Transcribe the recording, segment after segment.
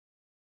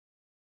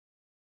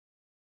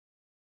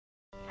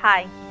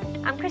Hi,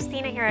 I'm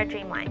Christina here at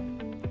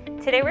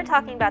DreamLine. Today we're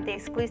talking about the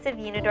exclusive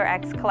Unidoor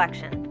X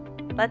collection.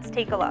 Let's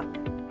take a look.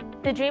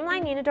 The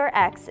DreamLine Unidoor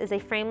X is a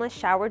frameless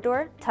shower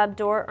door, tub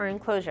door, or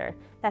enclosure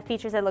that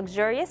features a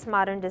luxurious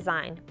modern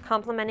design,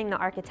 complementing the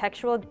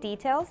architectural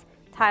details,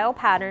 tile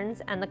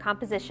patterns, and the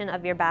composition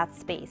of your bath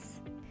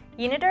space.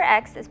 Unidoor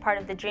X is part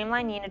of the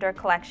DreamLine Unidoor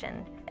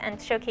collection and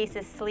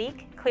showcases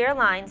sleek, clear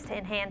lines to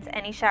enhance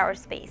any shower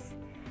space,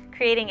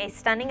 creating a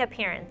stunning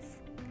appearance.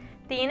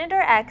 The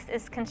Unidoor X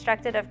is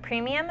constructed of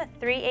premium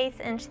 3/8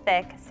 inch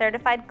thick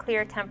certified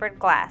clear tempered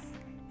glass,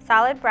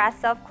 solid brass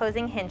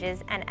self-closing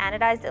hinges, and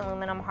anodized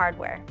aluminum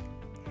hardware.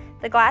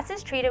 The glass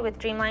is treated with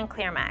DreamLine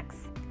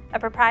ClearMax, a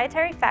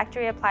proprietary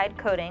factory-applied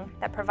coating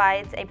that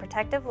provides a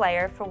protective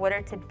layer for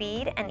water to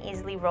bead and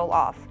easily roll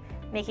off,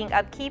 making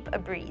upkeep a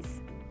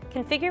breeze.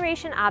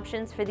 Configuration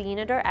options for the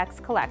Unidoor X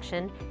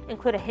collection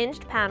include a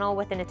hinged panel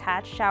with an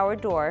attached shower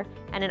door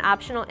and an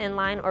optional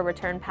inline or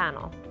return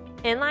panel.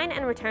 Inline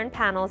and return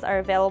panels are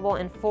available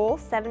in full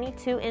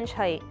 72-inch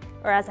height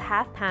or as a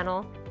half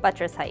panel,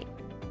 buttress height.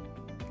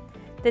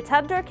 The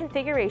tub door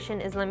configuration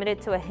is limited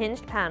to a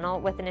hinged panel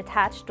with an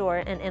attached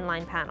door and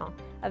inline panel,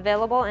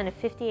 available in a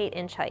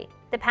 58-inch height.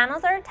 The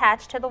panels are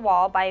attached to the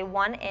wall by a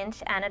 1-inch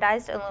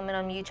anodized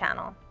aluminum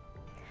U-channel.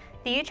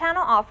 The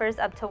U-channel offers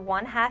up to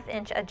 1/2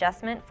 inch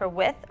adjustment for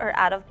width or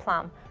out of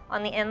plumb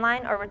on the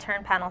inline or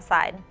return panel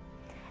side,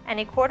 and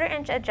a 1/4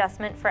 inch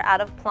adjustment for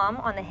out of plumb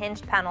on the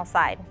hinged panel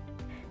side.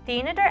 The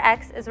Unidoor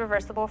X is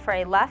reversible for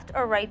a left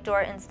or right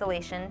door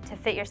installation to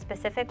fit your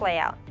specific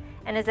layout,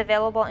 and is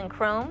available in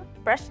chrome,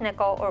 brushed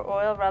nickel, or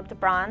oil-rubbed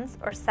bronze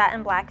or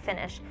satin black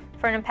finish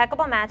for an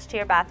impeccable match to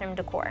your bathroom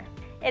decor.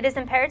 It is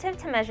imperative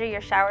to measure your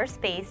shower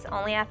space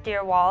only after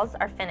your walls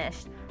are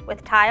finished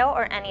with tile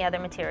or any other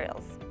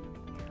materials.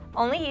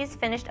 Only use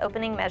finished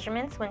opening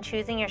measurements when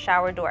choosing your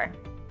shower door.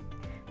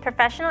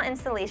 Professional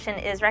installation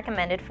is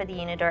recommended for the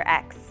Unidoor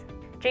X.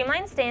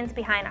 DreamLine stands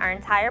behind our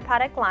entire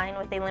product line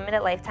with a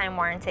limited lifetime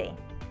warranty.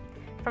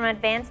 From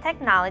advanced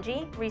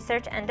technology,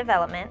 research and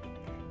development,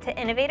 to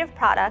innovative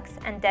products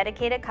and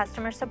dedicated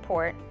customer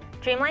support,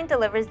 DreamLine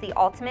delivers the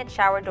ultimate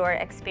shower door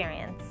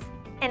experience.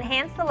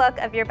 Enhance the look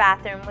of your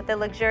bathroom with the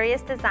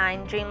luxurious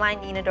design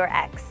DreamLine Unidoor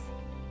X.